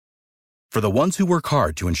For the ones who work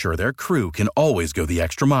hard to ensure their crew can always go the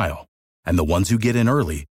extra mile, and the ones who get in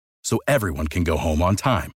early so everyone can go home on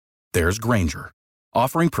time, there's Grainger,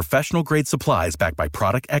 offering professional-grade supplies backed by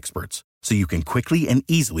product experts so you can quickly and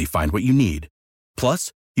easily find what you need.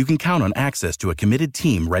 Plus, you can count on access to a committed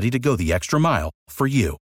team ready to go the extra mile for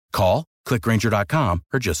you. Call, click Grainger.com,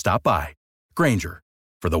 or just stop by. Grainger,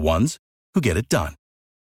 for the ones who get it done.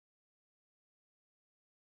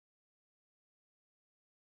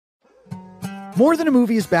 More Than a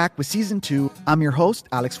Movie is back with Season 2. I'm your host,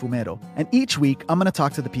 Alex Fumero, and each week I'm going to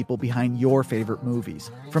talk to the people behind your favorite movies.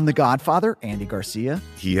 From The Godfather, Andy Garcia.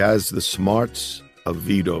 He has the smarts of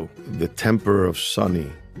Vito, the temper of Sonny,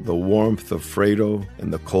 the warmth of Fredo,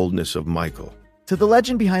 and the coldness of Michael. To the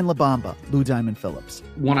legend behind La Bamba, Lou Diamond Phillips.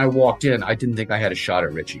 When I walked in, I didn't think I had a shot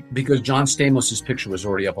at Richie because John Stamos' picture was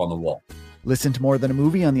already up on the wall. Listen to More Than a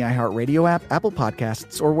Movie on the iHeartRadio app, Apple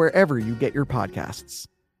Podcasts, or wherever you get your podcasts.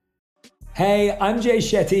 Hey, I'm Jay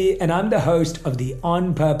Shetty, and I'm the host of the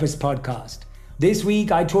On Purpose podcast. This week,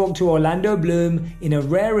 I talked to Orlando Bloom in a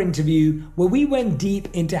rare interview where we went deep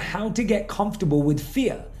into how to get comfortable with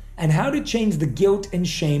fear and how to change the guilt and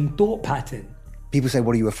shame thought pattern. People say,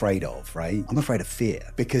 what are you afraid of, right? I'm afraid of fear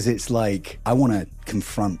because it's like I want to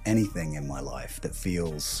confront anything in my life that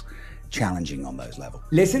feels challenging on those levels.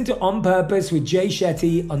 Listen to On Purpose with Jay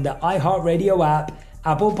Shetty on the iHeartRadio app,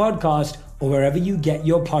 Apple Podcast, or wherever you get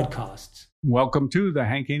your podcasts. Welcome to the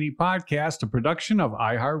Hank Haney Podcast, a production of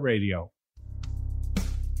iHeartRadio.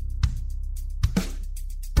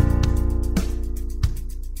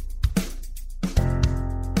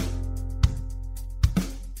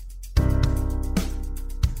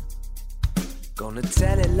 Gonna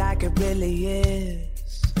tell it like it really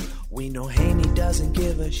is. We know Haney doesn't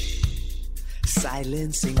give a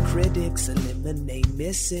Silencing critics, eliminate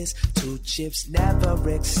misses. 2 chips, never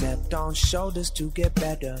accept on shoulders to get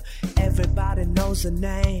better. Everybody knows the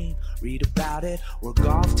name, read about it. We're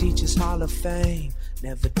Golf Teachers Hall of Fame,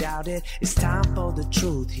 never doubt it. It's time for the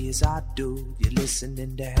truth, here's our dude. You're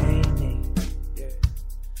listening to Haney, yeah.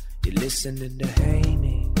 You're listening to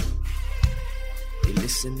Haney. You're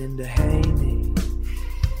listening to Haney.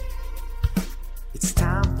 It's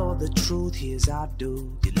time for the truth, here's our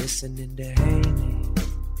dude. You're listening to Haney,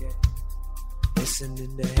 yeah.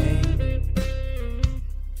 Listening to Haney.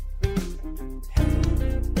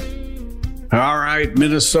 All right,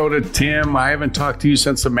 Minnesota Tim, I haven't talked to you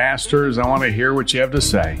since the Masters. I want to hear what you have to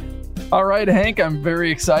say. All right, Hank, I'm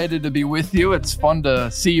very excited to be with you. It's fun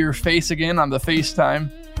to see your face again on the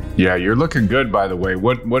FaceTime. Yeah, you're looking good, by the way.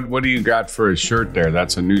 What do you got for a shirt there?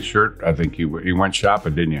 That's a new shirt. I think you went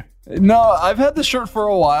shopping, didn't you? No, I've had the shirt for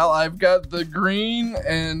a while. I've got the green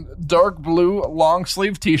and dark blue long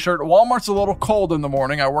sleeve t-shirt. Walmart's a little cold in the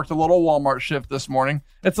morning. I worked a little Walmart shift this morning.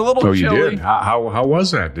 It's a little chilly. You did? How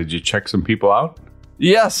was that? Did you check some people out?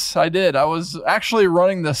 Yes, I did. I was actually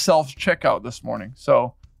running the self-checkout this morning.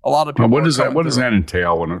 So a lot of people. What does that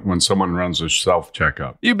entail when someone runs a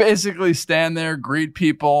self-checkout? You basically stand there, greet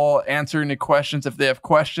people, answer any questions if they have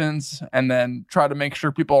questions, and then try to make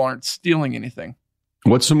sure people aren't stealing anything.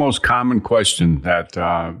 What's the most common question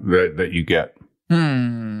that you get?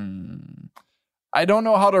 I don't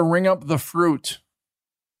know how to ring up the fruit.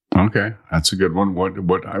 Okay, that's a good one.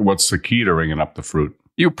 What's the key to ringing up the fruit?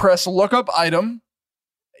 You press look up item.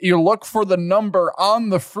 You look for the number on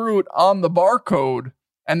the fruit on the barcode,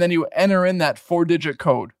 and then you enter in that 4-digit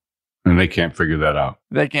code. And they can't figure that out.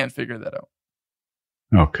 They can't figure that out.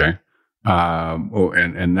 Okay.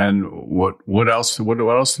 And then what else? What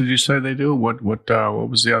else did you say they do? What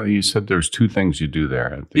was the other? You said there's 2 things you do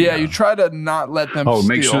there. You try to not let them. steal.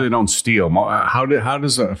 Make sure they don't steal. How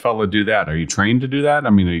does a fella do that? Are you trained to do that?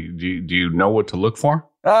 I mean, do you know what to look for?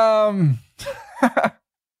 Not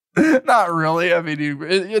really. I mean,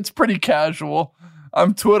 it's pretty casual.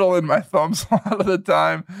 I'm twiddling my thumbs a lot of the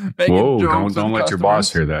time. Don't let your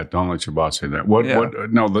boss hear that. Don't let your boss hear that.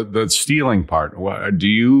 No, the stealing part.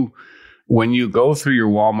 When you go through your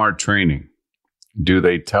Walmart training, do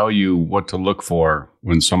they tell you what to look for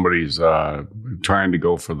when somebody's trying to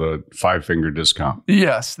go for the 5-finger discount?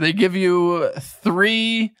 Yes, they give you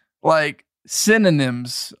 3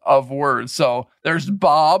 synonyms of words. So there's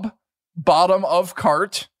Bob, bottom of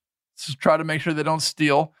cart. So try to make sure they don't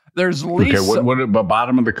steal. There's Lisa. Okay, what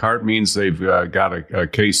bottom of the cart means? They've got a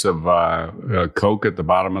case of Coke at the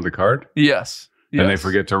bottom of the cart? Yes. And they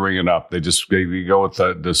forget to ring it up. They go with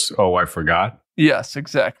this, oh, I forgot? Yes,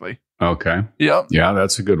 exactly. Okay. Yep. Yeah,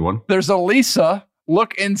 that's a good one. There's a Lisa.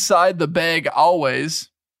 Look inside the bag always.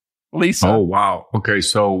 Lisa. Oh, wow. Okay,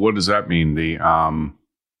 so what does that mean? The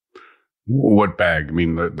what bag? I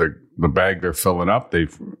mean, the The bag they're filling up.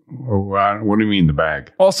 What do you mean the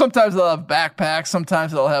bag? Well, sometimes they'll have backpacks.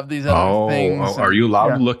 Sometimes they'll have these other things. Are you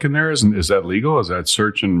allowed to look in there? Is that legal? Is that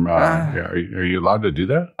search and are you allowed to do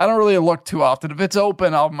that? I don't really look too often. If it's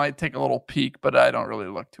open, I might take a little peek, but I don't really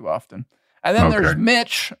look too often. And then there's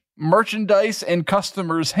Mitch, merchandise in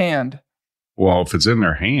customer's hand. Well, if it's in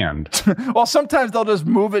their hand. Well, sometimes they'll just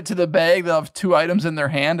move it to the bag. They'll have 2 items in their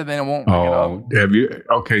hand and then it won't pick it up. Have you?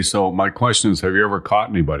 Okay, so my question is, have you ever caught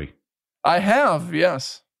anybody? I have,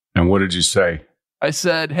 yes. And what did you say? I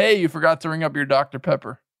said, hey, you forgot to ring up your Dr.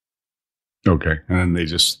 Pepper. Okay. And then they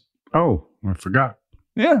just, I forgot.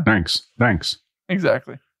 Yeah. Thanks.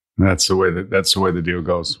 Exactly. That's the way the deal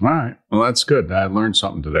goes. All right. Well, that's good. I learned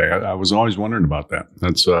something today. I was always wondering about that.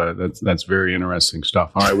 That's very interesting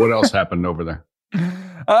stuff. All right. What else happened over there?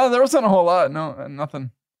 There wasn't a whole lot. No,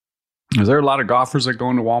 nothing. Is there a lot of golfers that go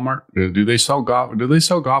into Walmart? Do they sell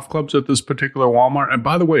golf clubs at this particular Walmart? And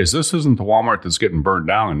by the way, this isn't the Walmart that's getting burned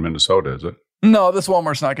down in Minnesota, is it? No, this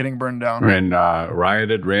Walmart's not getting burned down. And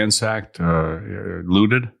rioted, ransacked,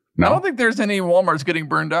 looted? No? I don't think there's any Walmarts getting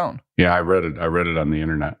burned down. Yeah, I read it on the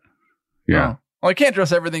internet. Yeah. Oh. Well, I can't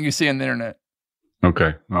trust everything you see on the internet.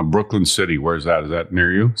 Okay. Brooklyn City, where's that? Is that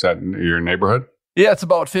near you? Is that your neighborhood? Yeah, it's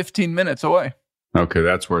about 15 minutes away. Okay,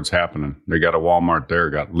 that's where it's happening. They got a Walmart there,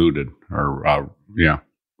 got looted. Not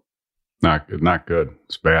good.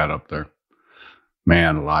 It's bad up there.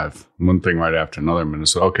 Man alive. One thing right after another in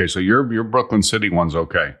Minnesota. Okay, so your Brooklyn City one's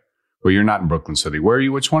okay. Well, you're not in Brooklyn City. Where are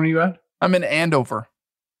you? Which one are you at? I'm in Andover.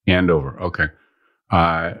 Andover, okay.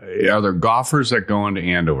 Are there golfers that go into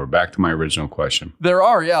Andover? Back to my original question. There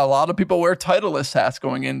are, yeah. A lot of people wear Titleist hats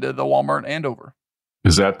going into the Walmart in Andover.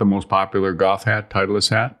 Is that the most popular golf hat, Titleist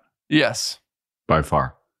hat? Yes. By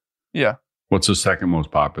far? Yeah. What's the second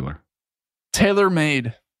most popular?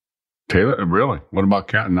 TaylorMade. Really? What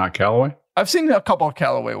about not Callaway? I've seen a couple of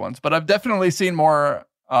Callaway ones, but I've definitely seen more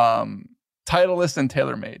Titleist and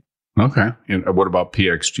TaylorMade. Okay. And what about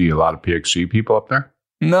PXG? A lot of PXG people up there?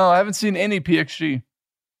 No, I haven't seen any PXG.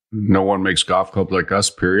 No one makes golf clubs like us,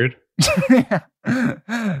 period?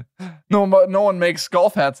 No one makes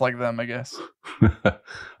golf hats like them, I guess.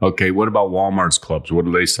 Okay, what about Walmart's clubs? What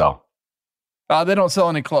do they sell? They don't sell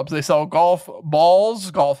any clubs. They sell golf balls,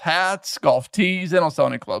 golf hats, golf tees. They don't sell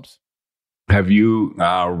any clubs. Have you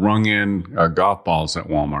rung in golf balls at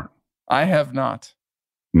Walmart? I have not.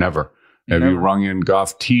 Never. Have you rung in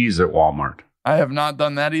golf tees at Walmart? I have not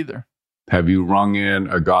done that either. Have you rung in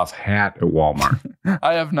a golf hat at Walmart?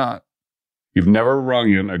 I have not. You've never rung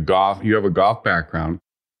in you have a golf background.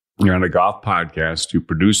 You're on a golf podcast. You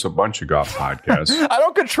produce a bunch of golf podcasts. I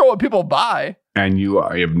don't control what people buy. And you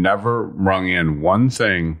have never rung in one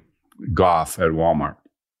thing golf at Walmart.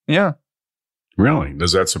 Yeah. Really?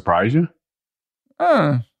 Does that surprise you?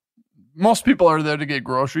 Most people are there to get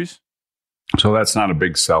groceries. So that's not a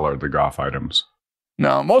big seller, the golf items.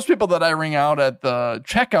 No, most people that I ring out at the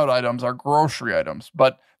checkout items are grocery items.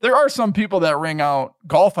 But there are some people that ring out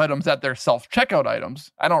golf items at their self-checkout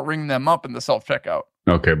items. I don't ring them up in the self-checkout.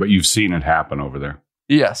 Okay, but you've seen it happen over there.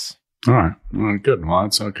 Yes. All right. Well, good. Well,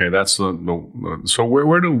 that's okay. That's so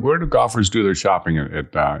where do golfers do their shopping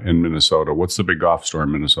at in Minnesota? What's the big golf store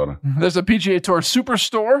in Minnesota? There's a PGA Tour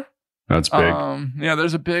Superstore. That's big.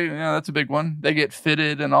 That's a big one. They get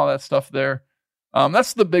fitted and all that stuff there.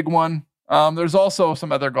 That's the big one. There's also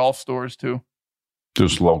some other golf stores too.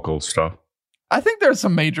 Just local stuff. I think there's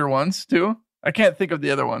some major ones too. I can't think of the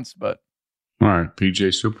other ones, but. All right. PGA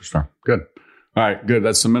Superstore. Good. All right, good.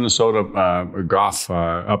 That's the Minnesota golf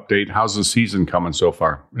update. How's the season coming so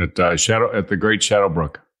far at the Great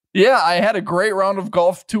Shadowbrook? Yeah, I had a great round of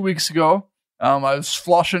golf 2 weeks ago. I was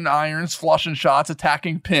flushing irons, flushing shots,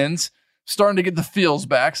 attacking pins, starting to get the feels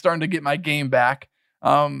back, starting to get my game back.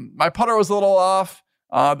 My putter was a little off.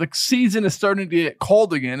 The season is starting to get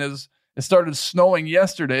cold again. It started snowing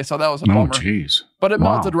yesterday, so that was a bummer. Oh, jeez. But it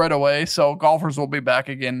melted right away, so golfers will be back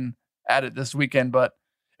again at it this weekend. But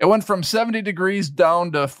it went from 70 degrees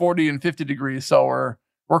down to 40 and 50 degrees. So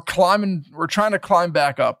we're climbing. We're trying to climb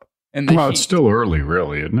back up in the heat. It's still early,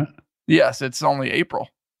 really, isn't it? Yes, it's only April.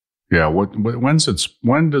 Yeah. When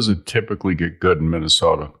does it typically get good in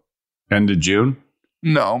Minnesota? End of June?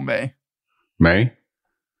 No, May. May?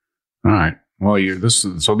 All right. Well,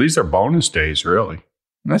 so these are bonus days, really.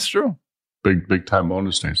 That's true. Big time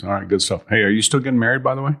bonus days. All right, good stuff. Hey, are you still getting married,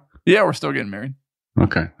 by the way? Yeah, we're still getting married.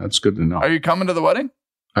 Okay, that's good to know. Are you coming to the wedding?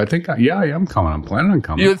 I think, I am coming. I'm planning on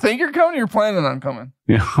coming. You think you're coming or you're planning on coming?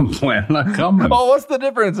 Yeah, I'm planning on coming. Well, what's the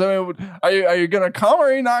difference? I mean, are you going to come or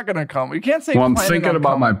are you not going to come? You can't say. Well, I'm thinking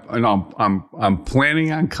about I'm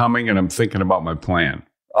planning on coming and I'm thinking about my plan.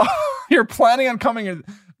 Oh, you're planning on coming.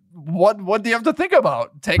 what do you have to think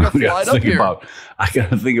about? Take a flight up here. I got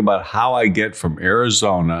to think about how I get from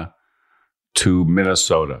Arizona to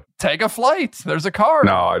Minnesota. Take a flight. There's a car.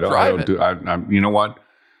 No, I don't. You know what?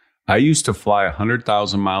 I used to fly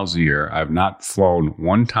 100,000 miles a year. I've not flown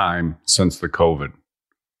one time since the COVID.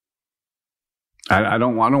 I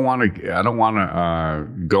don't want to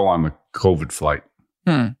go on the COVID flight.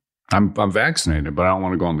 I'm vaccinated, but I don't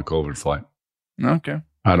want to go on the COVID flight. Okay.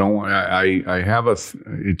 I don't want. I have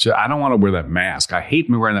I don't want to wear that mask. I hate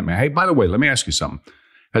me wearing that mask. Hey, by the way, let me ask you something.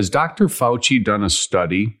 Has Dr. Fauci done a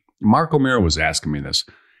study? Mark O'Meara was asking me this.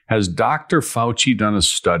 Has Dr. Fauci done a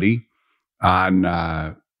study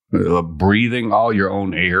on breathing all your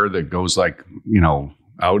own air that goes like,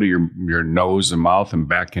 out of your nose and mouth and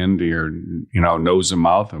back into your, nose and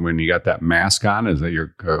mouth? And when you got that mask on, is that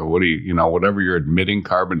your, whatever you're admitting,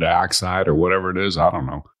 carbon dioxide or whatever it is? I don't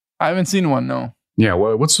know. I haven't seen one, no. Yeah,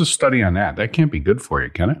 well, what's the study on that? That can't be good for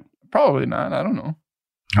you, can it? Probably not. I don't know.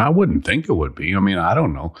 I wouldn't think it would be. I mean, I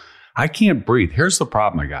don't know. I can't breathe. Here's the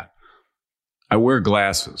problem I got. I wear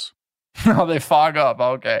glasses. Oh, they fog up.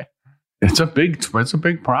 Okay. It's a big problem. It's a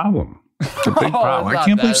big problem. I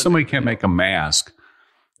can't believe somebody can't make a mask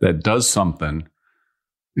that does something.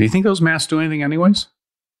 Do you think those masks do anything anyways?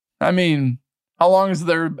 I mean, how long has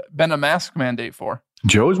there been a mask mandate for?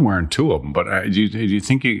 Joe's wearing 2 of them, but do you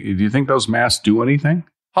think those masks do anything?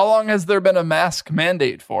 How long has there been a mask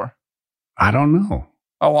mandate for? I don't know.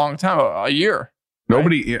 A long time, a year.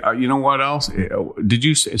 Nobody, right? You know what else? Did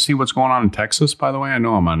you see what's going on in Texas, by the way? I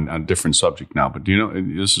know I'm on a different subject now, but do you know,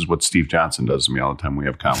 this is what Steve Johnson does to me all the time we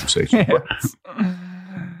have conversations. Yes.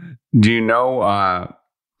 Do you know,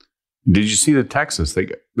 did you see the Texas?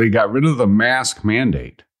 They got rid of the mask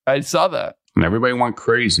mandate. I saw that. And everybody went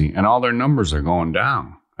crazy, and all their numbers are going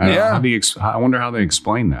down. I wonder how they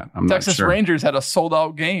explain that. I'm not sure. Texas Rangers had a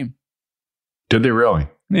sold-out game. Did they really?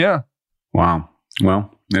 Yeah. Wow.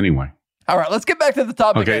 Well, anyway. All right, let's get back to the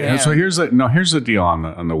topic. Okay, and so here's the deal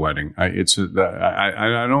on the wedding.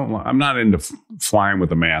 I'm not into flying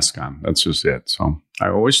with a mask on. That's just it. So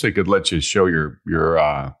I wish they could let you show your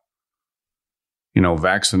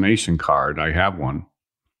vaccination card. I have one,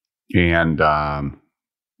 and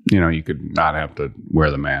you could not have to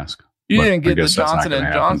wear the mask. You didn't get the Johnson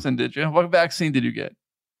 & Johnson, did you? What vaccine did you get?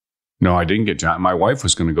 No, I didn't get My wife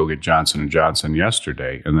was going to go get Johnson & Johnson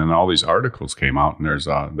yesterday, and then all these articles came out, and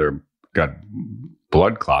they're got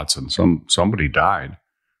blood clots, and somebody died.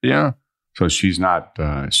 Yeah. So she's not.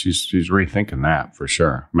 She's rethinking that for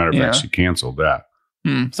sure. Matter of fact, she canceled that.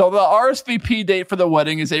 So the RSVP date for the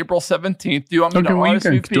wedding is April 17th. Do you want me to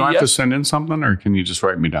RSVP? Do I have to send in something, or can you just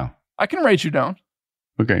write me down? I can write you down.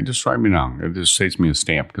 Okay, just write me down. It just saves me a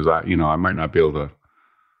stamp because I might not be able to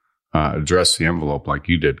address the envelope like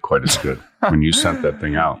you did quite as good when you sent that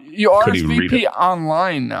thing out. You RSVP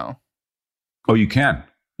online now. Oh, you can?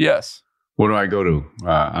 Yes. What do I go to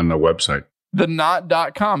on the website?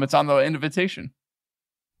 TheKnot.com. It's on the invitation.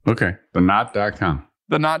 Okay, TheKnot.com.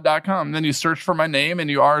 TheKnot.com. Then you search for my name and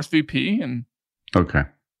you RSVP. And okay.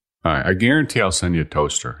 All right. I guarantee I'll send you a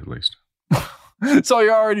toaster at least. So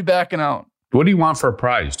you're already backing out. What do you want for a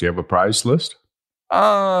prize? Do you have a prize list?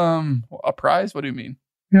 A prize? What do you mean?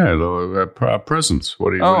 Yeah, the presents.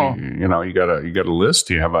 What do you? You got a list.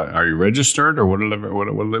 Do you have are you registered or what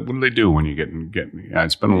do they do when you get? Yeah,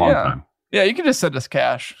 it's been a long time. Yeah, you can just send us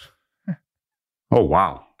cash. Oh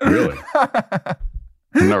wow, really? I've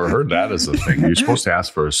never heard that as a thing. You're supposed to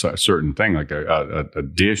ask for a certain thing, like a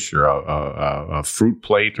dish or a fruit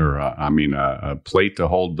plate, or a plate to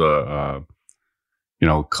hold the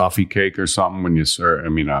coffee cake or something when you serve.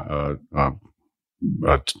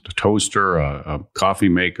 A toaster, a coffee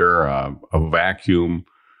maker, a vacuum,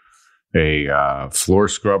 a floor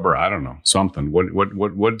scrubber. I don't know, something.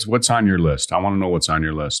 What's on your list? I want to know what's on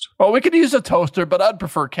your list. Well, we could use a toaster, but I'd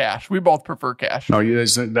prefer cash. We both prefer cash. No,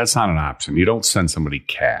 that's not an option. You don't send somebody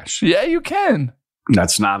cash. Yeah, you can.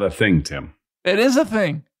 That's not a thing, Tim. It is a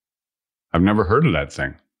thing. I've never heard of that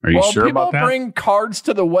thing. Are you sure about that? People bring cards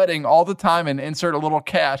to the wedding all the time and insert a little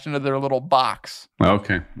cash into their little box.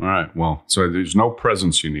 Okay. All right. Well, so there's no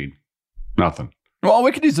presents you need. Nothing. Well,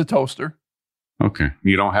 we could use a toaster. Okay.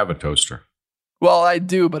 You don't have a toaster. Well, I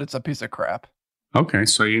do, but it's a piece of crap. Okay.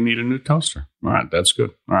 So you need a new toaster. All right. That's good.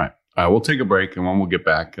 All right. We'll take a break and then we'll get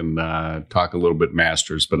back and talk a little bit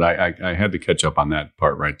Masters. But I had to catch up on that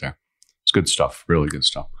part right there. It's good stuff. Really good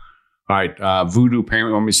stuff. All right, Voodoo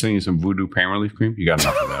Pain. Want me to send you some Voodoo Pain Relief Cream? You got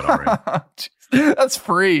enough of that already. That's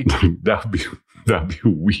free. That'd be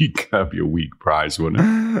weak. That'd be a weak prize,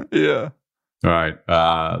 wouldn't it? Yeah. All right.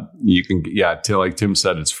 You can. Yeah. Like Tim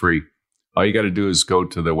said, it's free. All you got to do is go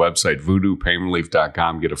to the website,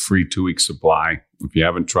 voodoopainrelief.com, get a free 2-week supply. If you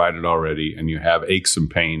haven't tried it already and you have aches and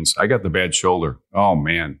pains, I got the bad shoulder. Oh,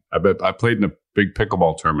 man. I played in a big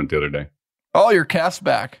pickleball tournament the other day. Oh, your calf's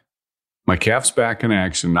back. My calf's back in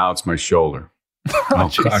action. Now it's my shoulder.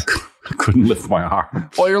 I couldn't lift my arm.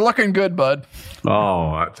 Well, you're looking good, bud.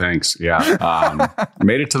 Oh, thanks. Yeah.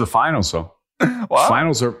 Made it to the finals, though. Wow.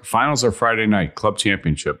 Finals are Friday night, club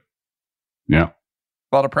championship. Yeah.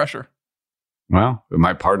 A lot of pressure. Well,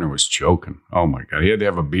 my partner was choking. Oh my God. He had to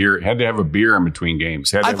have a beer. In between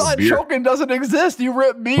games. I thought choking doesn't exist. You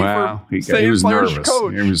ripped me for saying he was player's nervous.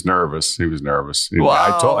 coach. He was nervous.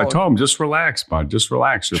 Wow. I told him, just relax, bud. Just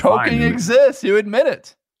relax. You're choking fine. exists. You admit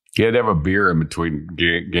it. He had to have a beer in between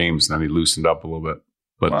games, and then he loosened up a little bit.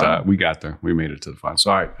 But we got there. We made it to the finals.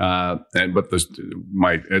 All right. But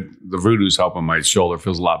the voodoo's helping. My shoulder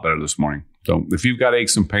feels a lot better this morning. So if you've got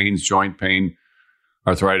aches and pains, joint pain,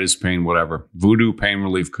 arthritis pain, whatever, Voodoo Pain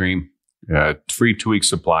Relief Cream, free 2-week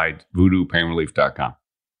supply, voodoopainrelief.com.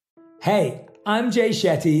 Hey, I'm Jay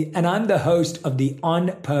Shetty, and I'm the host of the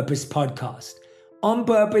On Purpose podcast. On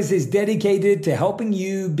Purpose is dedicated to helping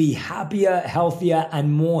you be happier, healthier,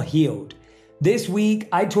 and more healed. This week,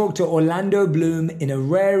 I talked to Orlando Bloom in a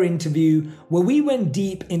rare interview where we went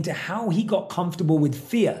deep into how he got comfortable with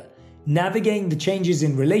fear, navigating the changes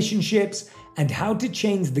in relationships, and how to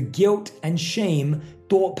change the guilt and shame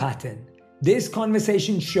thought pattern. This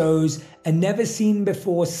conversation shows a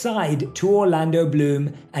never-seen-before side to Orlando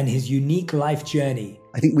Bloom and his unique life journey.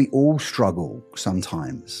 I think we all struggle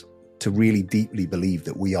sometimes to really deeply believe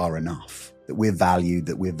that we are enough, that we're valued,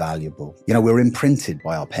 that we're valuable. You know, we're imprinted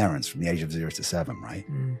by our parents from the age of 0 to 7, right?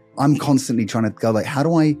 I'm constantly trying to go like, how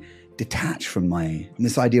do I detach from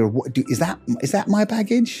this idea of is that my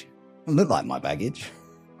baggage? It doesn't look like my baggage.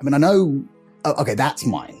 I mean, I know, okay, that's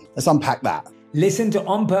mine. Let's unpack that. Listen to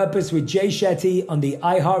On Purpose with Jay Shetty on the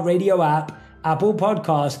iHeartRadio app, Apple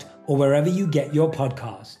Podcast, or wherever you get your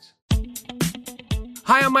podcasts.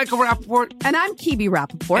 Hi, I'm Michael Rappaport. And I'm Kibi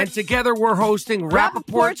Rappaport. And together we're hosting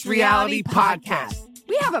Rappaport's Reality Podcast.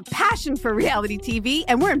 We have a passion for reality TV,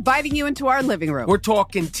 and we're inviting you into our living room. We're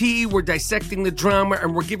talking tea, we're dissecting the drama,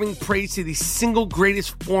 and we're giving praise to the single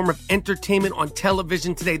greatest form of entertainment on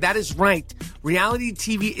television today. That is right. Reality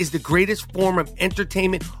TV is the greatest form of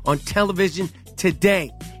entertainment on television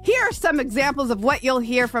today. Here are some examples of what you'll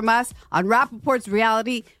hear from us on Rappaport's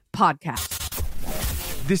Reality Podcast.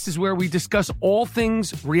 This is where we discuss all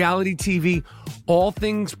things reality TV, all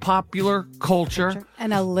things popular culture.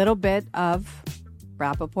 And a little bit of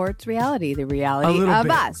Rappaport's reality, the reality of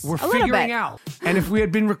us. We're figuring out. And if we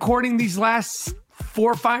had been recording these last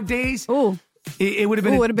 4 or 5 days, it would have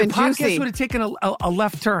been, the podcast juicy. Would have taken a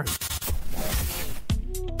left turn.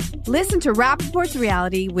 Listen to Rappaport's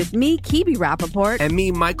Reality with me, Kibi Rappaport. And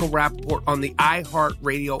me, Michael Rappaport, on the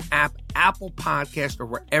iHeartRadio app, Apple Podcast, or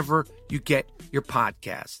wherever you get your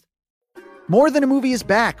podcast. More Than a Movie is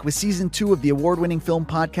back with season 2 of the award-winning film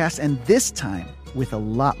podcast, and this time with a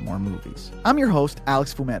lot more movies. I'm your host,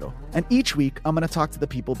 Alex Fumero, and each week I'm going to talk to the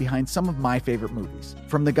people behind some of my favorite movies.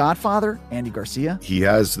 From The Godfather, Andy Garcia. He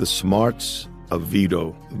has the smarts of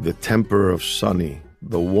Vito, the temper of Sonny,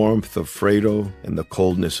 the warmth of Fredo, and the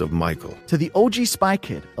coldness of Michael. To the OG Spy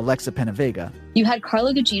Kid, Alexa Penavega. You had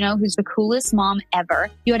Carla Gugino, who's the coolest mom ever.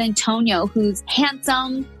 You had Antonio, who's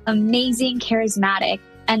handsome, amazing, charismatic.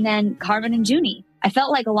 And then Carmen and Junie. I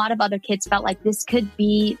felt like a lot of other kids felt like this could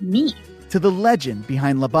be me. To the legend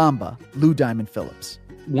behind La Bamba, Lou Diamond Phillips.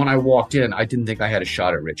 When I walked in, I didn't think I had a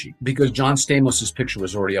shot at Richie because John Stamos' picture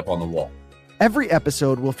was already up on the wall. Every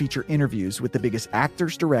episode will feature interviews with the biggest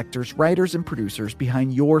actors, directors, writers, and producers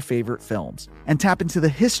behind your favorite films and tap into the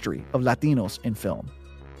history of Latinos in film.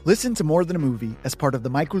 Listen to More Than a Movie as part of the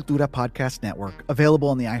My Cultura Podcast Network, available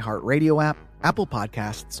on the iHeartRadio app, Apple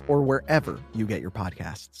Podcasts, or wherever you get your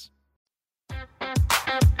podcasts.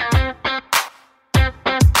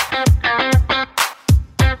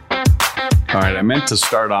 All right, I meant to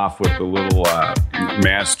start off with a little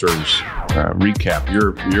Masters recap,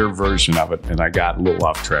 your version of it, and I got a little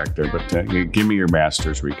off track there, but give me your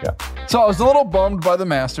Masters recap. So I was a little bummed by the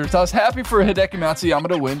Masters. I was happy for Hideki Matsuyama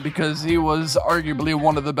to win because he was arguably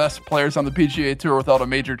one of the best players on the PGA Tour without a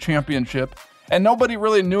major championship. And nobody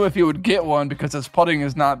really knew if he would get one because his putting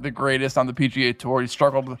is not the greatest on the PGA Tour. He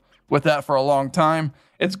struggled with that for a long time.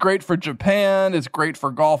 It's great for Japan. It's great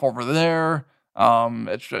for golf over there.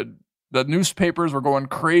 The newspapers were going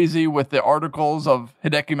crazy with the articles of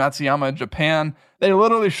Hideki Matsuyama in Japan. They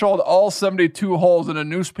literally showed all 72 holes in a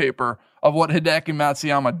newspaper of what Hideki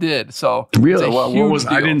Matsuyama did. So really, what was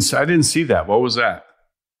deal. I didn't see that. What was that?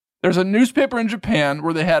 There's a newspaper in Japan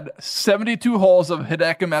where they had 72 holes of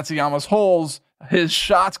Hideki Matsuyama's holes, his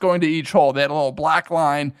shots going to each hole. They had a little black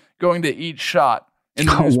line going to each shot in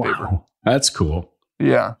the newspaper. Wow. That's cool.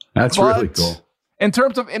 Yeah. That's really cool. In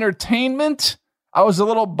terms of entertainment, I was a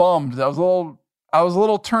little bummed. I was a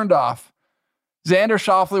little turned off. Xander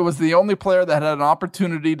Schauffele was the only player that had an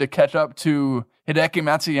opportunity to catch up to Hideki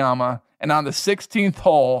Matsuyama. And on the 16th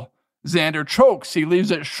hole, Xander chokes. He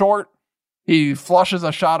leaves it short. He flushes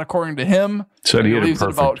a shot according to him. Said he leaves it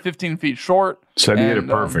about 15 feet short. Said he hit it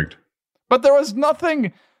perfect. But there was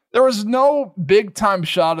no big time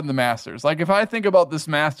shot in the Masters. Like if I think about this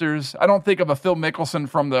Masters, I don't think of a Phil Mickelson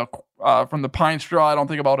from the Pine Straw. I don't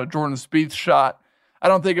think about a Jordan Spieth shot. I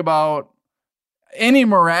don't think about any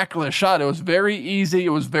miraculous shot. It was very easy. It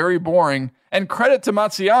was very boring. And credit to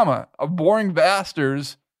Matsuyama. A boring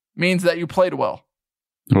Masters means that you played well.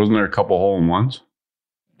 Wasn't there a couple hole-in-ones?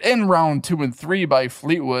 In round 2 and 3 by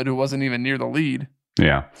Fleetwood, who wasn't even near the lead.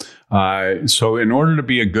 Yeah. So in order to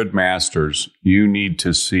be a good Masters, you need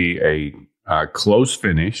to see a close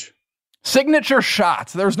finish. Signature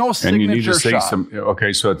shots. There's no signature and you need to see shot.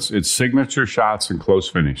 Okay, so it's signature shots and close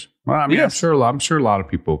finish. Well, I mean, yes. I'm sure a lot of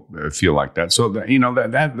people feel like that. So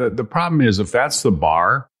the problem is if that's the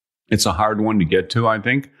bar, it's a hard one to get to, I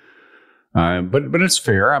think. But it's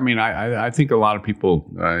fair. I mean, I think a lot of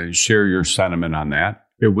people share your sentiment on that.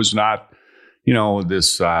 It was not,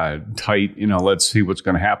 this tight, let's see what's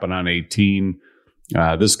going to happen on 18.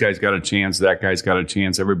 This guy's got a chance. That guy's got a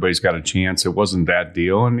chance. Everybody's got a chance. It wasn't that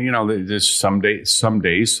deal. And, there's some days,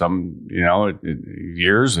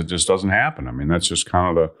 years, it just doesn't happen. I mean, that's just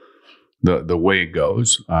kind of the way it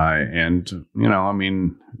goes. I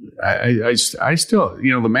still,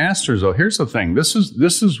 the Masters, though, here's the thing. This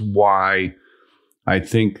is why I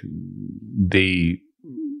think the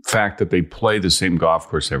fact that they play the same golf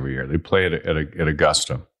course every year. They play it at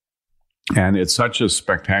Augusta. And it's such a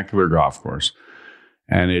spectacular golf course.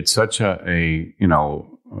 And it's such a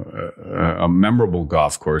memorable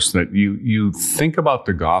golf course that you think about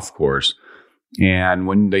the golf course. And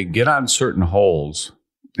when they get on certain holes,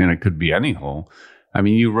 and it could be any hole, I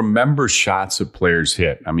mean, you remember shots that players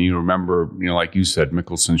hit. I mean, you remember, like you said,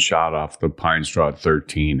 Mickelson shot off the Pine Straw at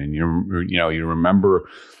 13. And you remember,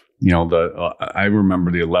 I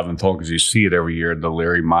remember the 11th hole because you see it every year, the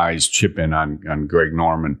Larry Mize chip in on Greg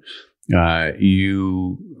Norman.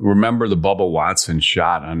 You remember the Bubba Watson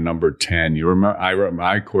shot on number 10. You remember,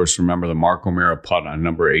 I of course remember the Mark O'Meara putt on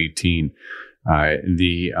number 18.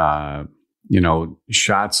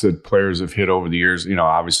 Shots that players have hit over the years.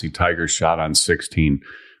 Obviously Tiger's shot on 16,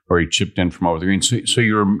 or he chipped in from over the green. So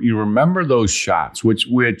you remember those shots, which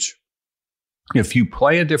if you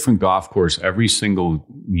play a different golf course every single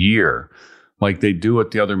year, like they do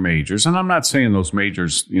at the other majors. And I'm not saying those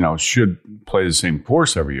majors, should play the same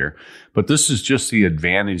course every year, but this is just the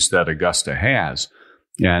advantage that Augusta has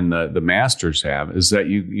and the Masters have, is that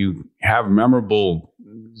you have memorable,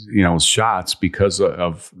 shots because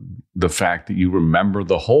of the fact that you remember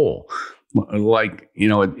the hole. Like,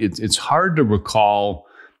 it's hard to recall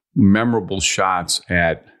memorable shots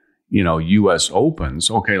at, U.S. Opens.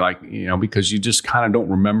 Okay. Like, because you just kind of don't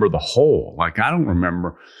remember the hole. Like, I don't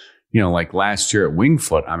remember, like last year at Winged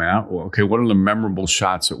Foot. I mean, what are the memorable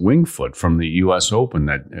shots at Winged Foot from the U.S. Open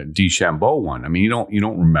that DeChambeau won? I mean, you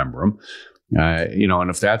don't remember them, and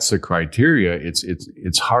if that's the criteria,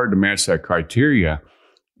 it's hard to match that criteria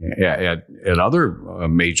at other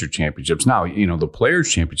major championships. Now, the Players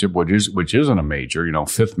Championship, which isn't a major,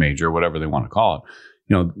 fifth major, whatever they want to call it,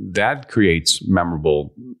 that creates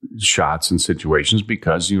memorable shots and situations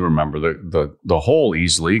because you remember the hole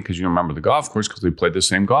easily because you remember the golf course because they play the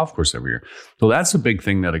same golf course every year. So that's a big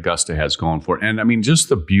thing that Augusta has going for it. And I mean, just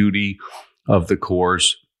the beauty of the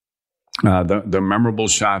course, the memorable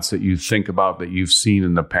shots that you think about that you've seen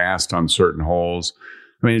in the past on certain holes.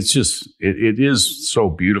 I mean, it's just, it is so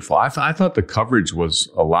beautiful. I thought the coverage was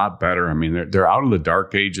a lot better. I mean, they're out of the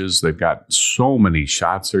dark ages. They've got so many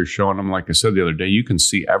shots they're showing them. Like I said the other day, you can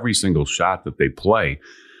see every single shot that they play.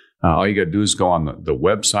 All you got to do is go on the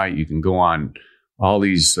website. You can go on all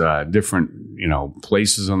these different,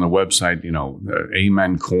 places on the website,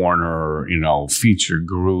 Amen Corner, feature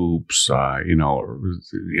groups, 4,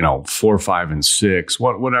 5, and 6,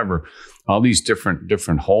 whatever. All these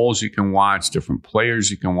different holes you can watch, different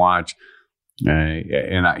players you can watch,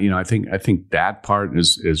 and I think that part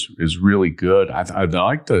is really good. I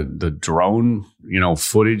like the drone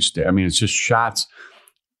footage. I mean, it's just shots.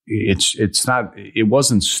 It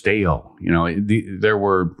wasn't stale. There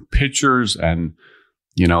were pictures and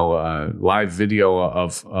live video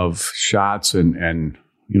of shots and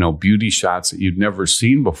beauty shots that you'd never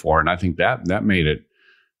seen before, and I think that made it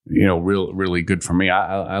really good for me.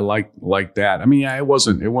 I like that. I mean, it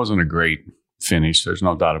wasn't a great finish. There's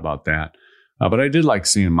no doubt about that. But I did like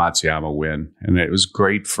seeing Matsuyama win, and it was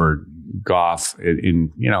great for golf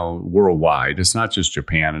in worldwide. It's not just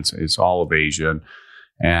Japan; it's all of Asia,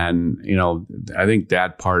 and I think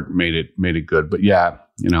that part made it good. But yeah,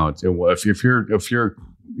 if you're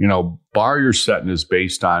bar your setting is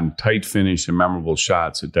based on tight finish and memorable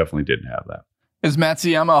shots, it definitely didn't have that. Is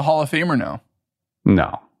Matsuyama a Hall of Famer now?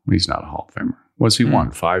 No, he's not a Hall of Famer. What's he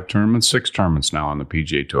won? 5 tournaments, 6 tournaments now on the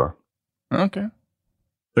PGA Tour. Okay.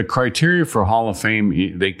 The criteria for Hall of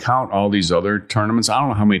Fame, they count all these other tournaments. I don't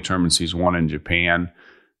know how many tournaments he's won in Japan,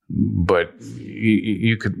 but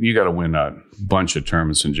you got to win a bunch of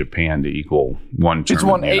tournaments in Japan to equal one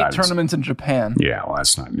tournament. He's won 8 tournaments in Japan. Yeah, well,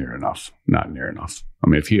 that's not near enough. Not near enough. I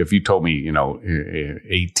mean, if you told me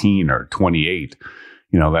 18 or 28,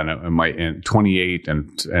 then it might, and 28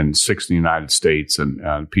 and 6 in the United States and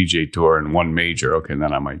PGA Tour and 1 major. Okay,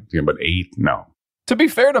 then I might. But 8, no. To be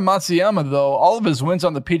fair to Matsuyama, though, all of his wins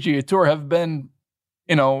on the PGA Tour have been,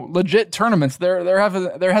 legit tournaments. There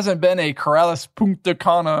hasn't been a Corrales Punta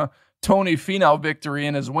Cana Tony Finau victory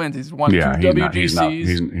in his wins. He's won 2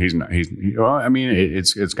 WGCs. Well, I mean,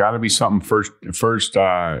 it's got to be something first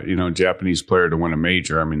Japanese player to win a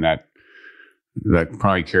major. I mean, that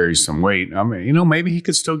probably carries some weight. I mean, maybe he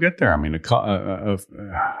could still get there. I mean, I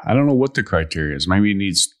don't know what the criteria is. Maybe he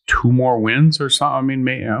needs 2 more wins or something. I mean,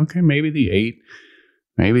 maybe the 8.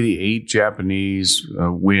 Maybe the 8 Japanese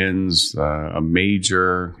wins, a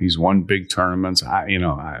major. He's won big tournaments. I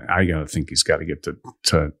got to think he's got to get to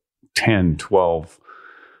 10, 12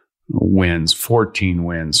 wins, 14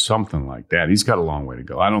 wins, something like that. He's got a long way to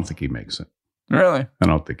go. I don't think he makes it. Really? I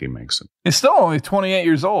don't think he makes it. He's still only 28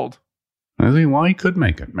 years old. I think, well, he could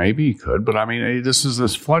make it. Maybe he could. But I mean, this is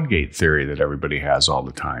this floodgate theory that everybody has all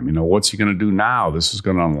the time. What's he going to do now? This is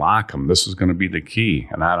going to unlock him. This is going to be the key.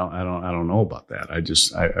 And I don't know about that. I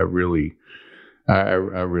really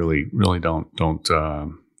don't. I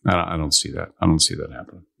don't see that. I don't see that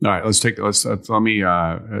happening. All right, let me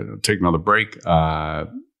take another break. Tell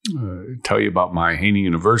you about my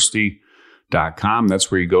HaneyUniversity.com. That's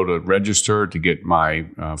where you go to register to get my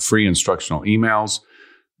free instructional emails.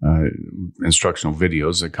 Instructional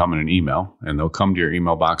videos that come in an email, and they'll come to your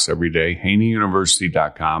email box every day.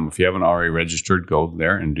 HaneyUniversity.com. If you haven't already registered, go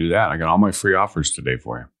there and do that. I got all my free offers today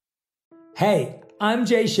for you. Hey, I'm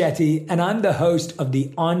Jay Shetty, and I'm the host of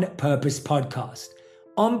the On Purpose podcast.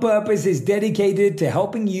 On Purpose is dedicated to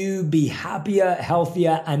helping you be happier,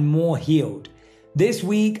 healthier, and more healed. This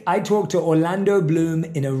week, I talked to Orlando Bloom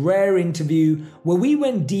in a rare interview where we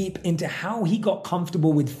went deep into how he got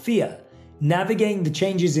comfortable with fear, navigating the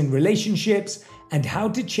changes in relationships, and how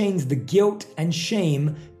to change the guilt and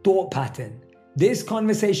shame thought pattern. This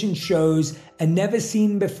conversation shows a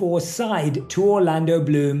never-seen-before side to Orlando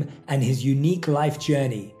Bloom and his unique life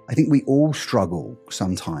journey. I think we all struggle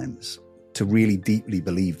sometimes to really deeply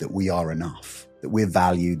believe that we are enough, that we're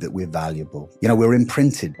valued, that we're valuable. We're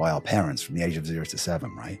imprinted by our parents from the age of 0 to 7,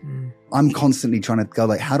 right? I'm constantly trying to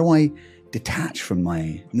go how do I detach from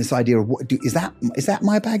this idea of is that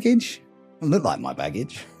my baggage? It doesn't look like my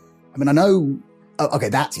baggage. I mean, I know, okay,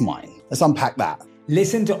 that's mine. Let's unpack that.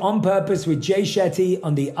 Listen to On Purpose with Jay Shetty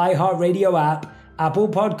on the iHeartRadio app, Apple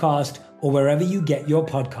Podcast, or wherever you get your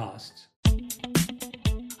podcasts.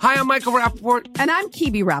 Hi, I'm Michael Rappaport. And I'm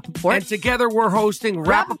Kibi Rappaport. And together we're hosting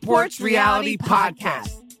Rappaport's Reality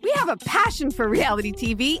Podcast. We have a passion for reality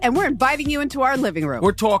TV, and we're inviting you into our living room.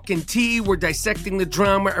 We're talking tea, we're dissecting the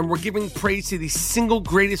drama, and we're giving praise to the single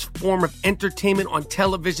greatest form of entertainment on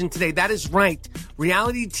television today. That is right.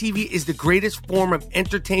 Reality TV is the greatest form of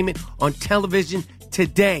entertainment on television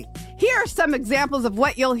today. Here are some examples of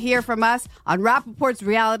what you'll hear from us on Rappaport's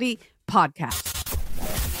Reality Podcast.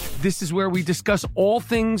 This is where we discuss all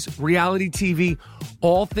things reality TV,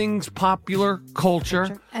 all things popular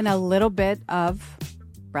culture. And a little bit of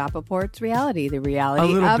Rappaport's reality, the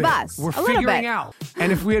reality of bit. Us. We're figuring out.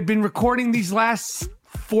 And if we had been recording these last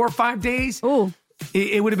 4 or 5 days,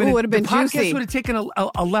 it would have been, the podcast juicy. would have taken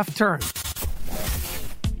a left turn.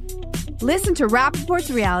 Listen to Rappaport's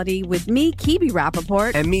Reality with me, Kibi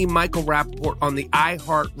Rappaport. And me, Michael Rappaport, on the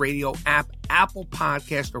iHeartRadio app, Apple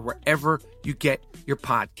Podcast, or wherever you get your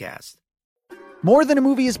podcast. More Than a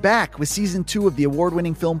Movie is back with season 2 of the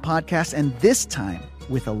award-winning film podcast, and this time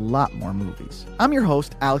with a lot more movies. I'm your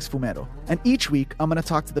host, Alex Fumero, and each week I'm going to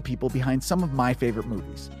talk to the people behind some of my favorite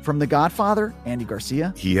movies. From The Godfather, Andy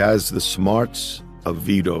Garcia. He has the smarts of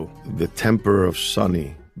Vito, the temper of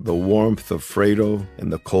Sonny, the warmth of Fredo,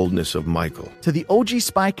 and the coldness of Michael. To the OG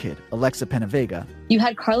Spy Kid, Alexa Penavega. You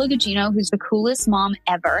had Carla Gugino, who's the coolest mom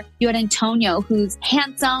ever. You had Antonio, who's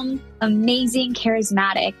handsome, amazing,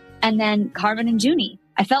 charismatic. And then Carmen and Junie.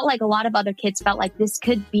 I felt like a lot of other kids felt like this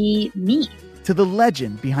could be me. To the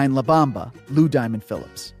legend behind La Bamba, Lou Diamond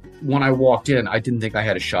Phillips. When I walked in, I didn't think I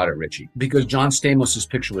had a shot at Richie because John Stamos'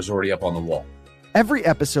 picture was already up on the wall. Every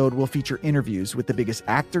episode will feature interviews with the biggest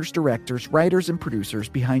actors, directors, writers, and producers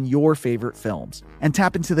behind your favorite films and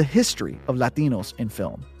tap into the history of Latinos in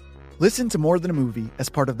film. Listen to More Than a Movie as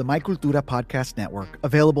part of the My Cultura Podcast Network,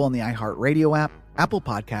 available on the iHeartRadio app, Apple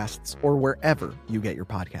Podcasts, or wherever you get your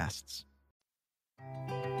podcasts.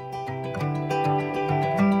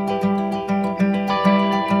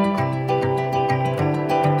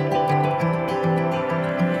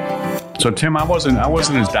 So Tim, I wasn't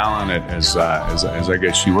as down on it as I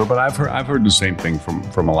guess you were, but I've heard the same thing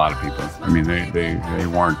from a lot of people. I mean, they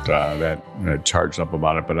weren't that charged up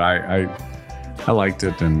about it, but I liked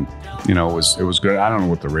it, and it was good. I don't know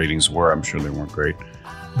what the ratings were. I'm sure they weren't great,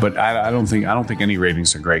 but I don't think any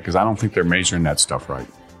ratings are great because I don't think they're measuring that stuff right.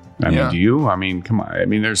 I mean, do you? I mean, come on. I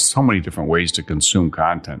mean, there's so many different ways to consume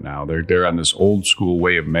content now. They're on this old school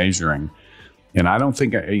way of measuring, and I don't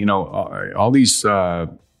think all these.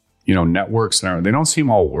 Networks, they don't seem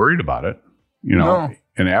all worried about it, No.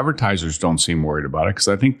 And advertisers don't seem worried about it because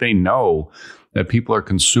I think they know that people are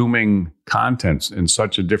consuming content in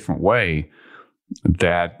such a different way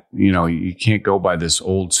that, you can't go by this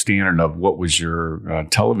old standard of what was your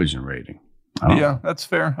television rating. Yeah, that's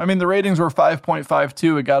fair. I mean, the ratings were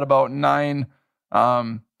 5.52. It got about 9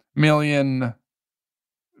 million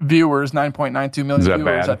viewers, 9.92 million viewers,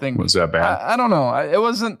 bad? I think. Was that bad? I don't know. It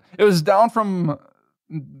was down from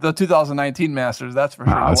the 2019 Masters, that's for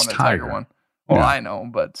sure. I won a Tiger one. Well, yeah. I know,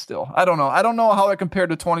 but still, I don't know. I don't know how it compared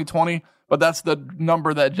to 2020, but that's the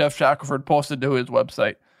number that Jeff Shackelford posted to his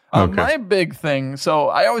website. Okay. My big thing, so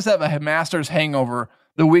I always have a Masters hangover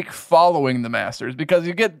the week following the Masters because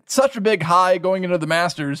you get such a big high going into the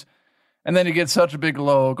Masters, and then you get such a big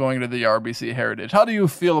low going into the RBC Heritage. How do you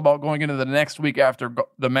feel about going into the next week after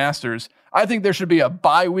the Masters? I think there should be a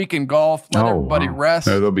bye week in golf. Let everybody rest.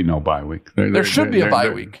 There'll be no bye week. There should be a bye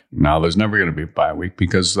week. No, there's never going to be a bye week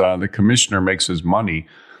because the commissioner makes his money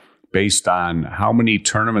based on how many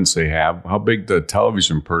tournaments they have, how big the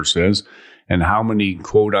television purse is, and how many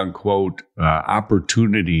quote unquote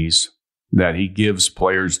opportunities that he gives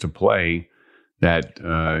players to play that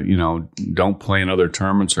don't play in other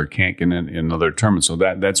tournaments or can't get in other tournaments. So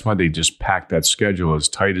that's why they just pack that schedule as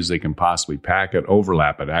tight as they can possibly pack it,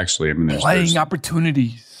 overlap it. Actually, I mean, there's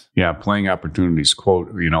opportunities. Yeah, playing opportunities. Quote,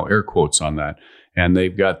 air quotes on that. And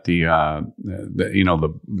they've got the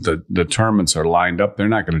tournaments are lined up. They're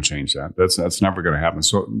not going to change that. That's never going to happen.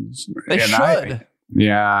 So they should.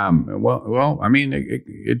 Well, I mean,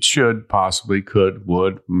 it should, possibly, could,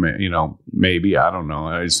 would, maybe. I don't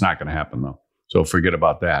know. It's not going to happen though. So forget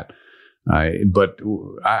about that. But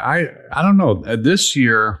I don't know. This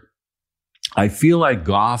year, I feel like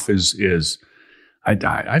golf I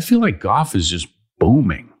feel like golf is just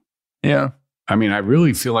booming. Yeah. I mean, I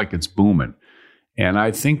really feel like it's booming. And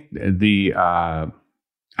I think because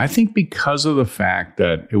of the fact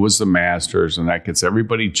that it was the Masters and that gets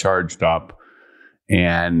everybody charged up,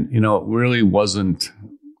 and it really wasn't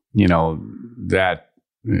that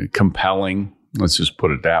compelling. Let's just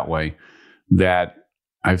put it that way. That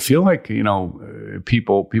I feel like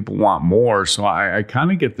people want more. So I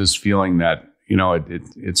kind of get this feeling that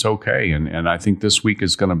it's okay. And I think this week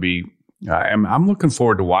is going to be. I'm looking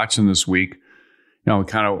forward to watching this week.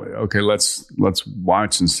 Kind of okay. Let's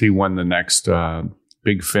watch and see when the next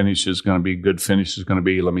big finish is going to be. Good finish is going to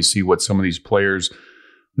be. Let me see what some of these players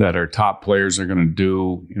that are top players are going to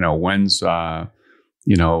do. When's Rory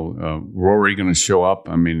going to show up?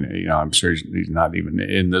 I mean, I'm sure he's not even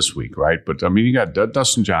in this week, right? But I mean, you got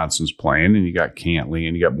Dustin Johnson's playing, and you got Cantley,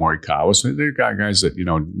 and you got Morikawa. So they've got guys that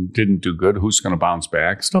didn't do good. Who's going to bounce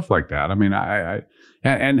back? Stuff like that. I mean,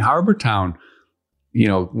 and Harbour Town.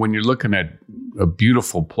 When you're looking at a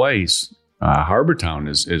beautiful place, Harbour Town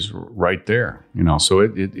is right there. So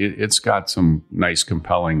it's got some nice,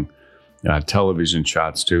 compelling television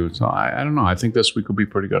shots too. So I don't know. I think this week will be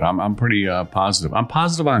pretty good. I'm pretty positive. I'm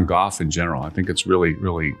positive on golf in general. I think it's really,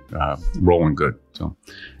 really rolling good. So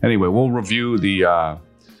anyway, we'll review the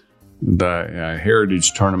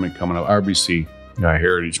Heritage tournament coming up. RBC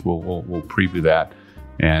Heritage. We'll preview that,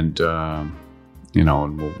 and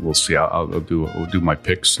and we'll see. We'll do my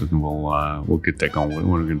picks, and we'll get that going.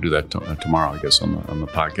 We're going to do that tomorrow, I guess, on the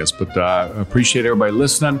podcast. But appreciate everybody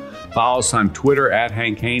listening. Follow us on Twitter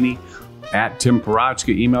 @Hank Haney. at Tim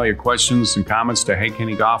Parochka. Email your questions and comments to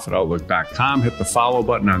heykennygoff@outlook.com. Hit the follow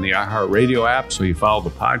button on the iHeartRadio app so you follow the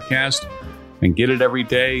podcast and get it every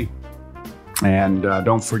day. And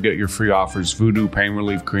don't forget your free offers, Voodoo Pain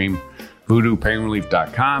Relief Cream,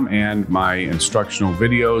 voodoopainrelief.com, and my instructional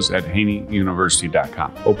videos at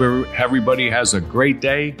haneyuniversity.com. Hope everybody has a great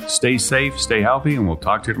day. Stay safe, stay healthy, and we'll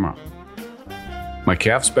talk to you tomorrow. My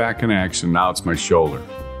calf's back in action. Now it's my shoulder.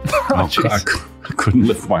 I couldn't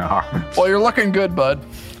lift my arm. Well, you're looking good, bud.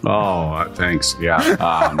 Oh, thanks. Yeah.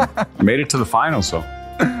 I made it to the finals, though.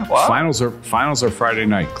 Wow. Finals are Friday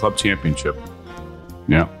night, club championship.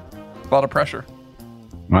 Yeah. A lot of pressure.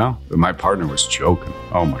 Well, my partner was choking.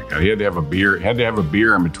 Oh my God. He had to have a beer. He had to have a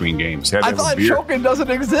beer in between games. I thought choking doesn't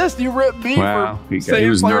exist. You ripped me for he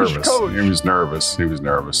was nervous. Coach. He was nervous.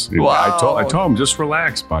 Wow. I told him, just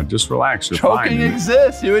relax, bud. Just relax. You're choking fine.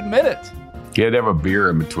 Exists. You admit it. He had to have a beer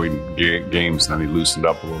in between games, then he loosened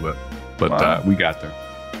up a little bit. But we got there.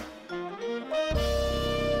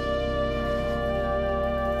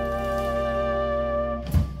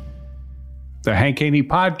 The Hank Haney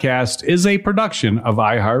Podcast is a production of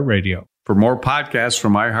iHeartRadio. For more podcasts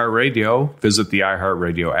from iHeartRadio, visit the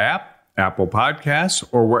iHeartRadio app, Apple Podcasts,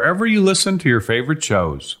 or wherever you listen to your favorite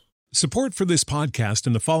shows. Support for this podcast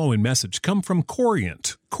and the following message come from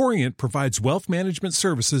Corient. Corient provides wealth management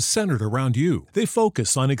services centered around you. They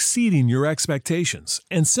focus on exceeding your expectations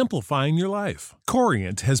and simplifying your life.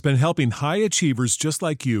 Corient has been helping high achievers just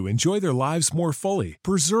like you enjoy their lives more fully,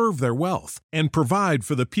 preserve their wealth, and provide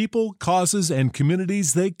for the people, causes, and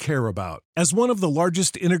communities they care about. As one of the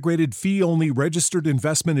largest integrated fee-only registered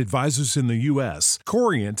investment advisors in the U.S.,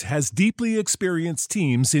 Corient has deeply experienced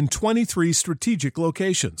teams in 23 strategic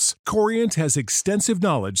locations. Corient has extensive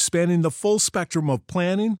knowledge spanning the full spectrum of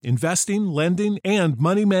planning, investing, lending, and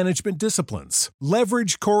money management disciplines.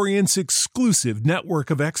 Leverage Corient's exclusive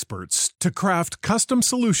network of experts to craft custom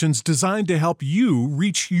solutions designed to help you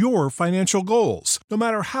reach your financial goals, no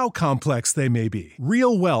matter how complex they may be.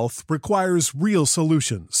 Real wealth requires real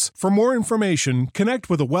solutions. For more information, connect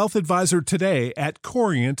with a wealth advisor today at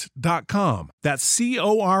Corient.com. That's Corient.com.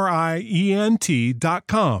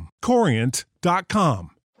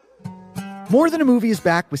 Corient.com. More Than a Movie is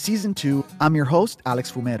back with Season 2. I'm your host,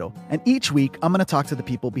 Alex Fumero, and each week I'm going to talk to the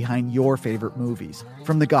people behind your favorite movies.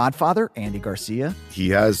 From The Godfather, Andy Garcia. He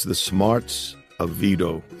has the smarts of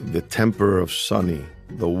Vito, the temper of Sonny,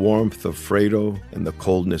 the warmth of Fredo, and the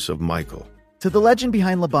coldness of Michael. To the legend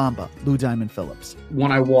behind La Bamba, Lou Diamond Phillips.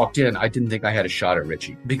 When I walked in, I didn't think I had a shot at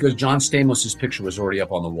Richie because John Stamos' picture was already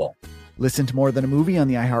up on the wall. Listen to More Than a Movie on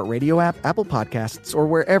the iHeartRadio app, Apple Podcasts, or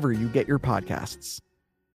wherever you get your podcasts.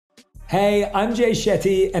 Hey, I'm Jay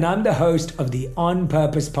Shetty, and I'm the host of the On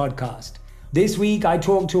Purpose podcast. This week, I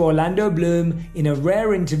talked to Orlando Bloom in a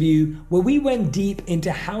rare interview where we went deep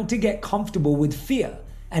into how to get comfortable with fear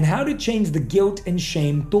and how to change the guilt and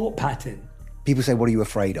shame thought pattern. People say, what are you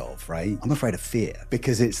afraid of, right? I'm afraid of fear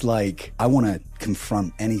because it's like I want to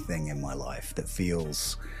confront anything in my life that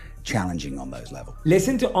feels challenging on those levels.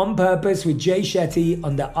 Listen to On Purpose with Jay Shetty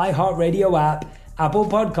on the iHeartRadio app, Apple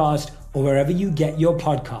Podcast, or wherever you get your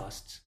podcasts.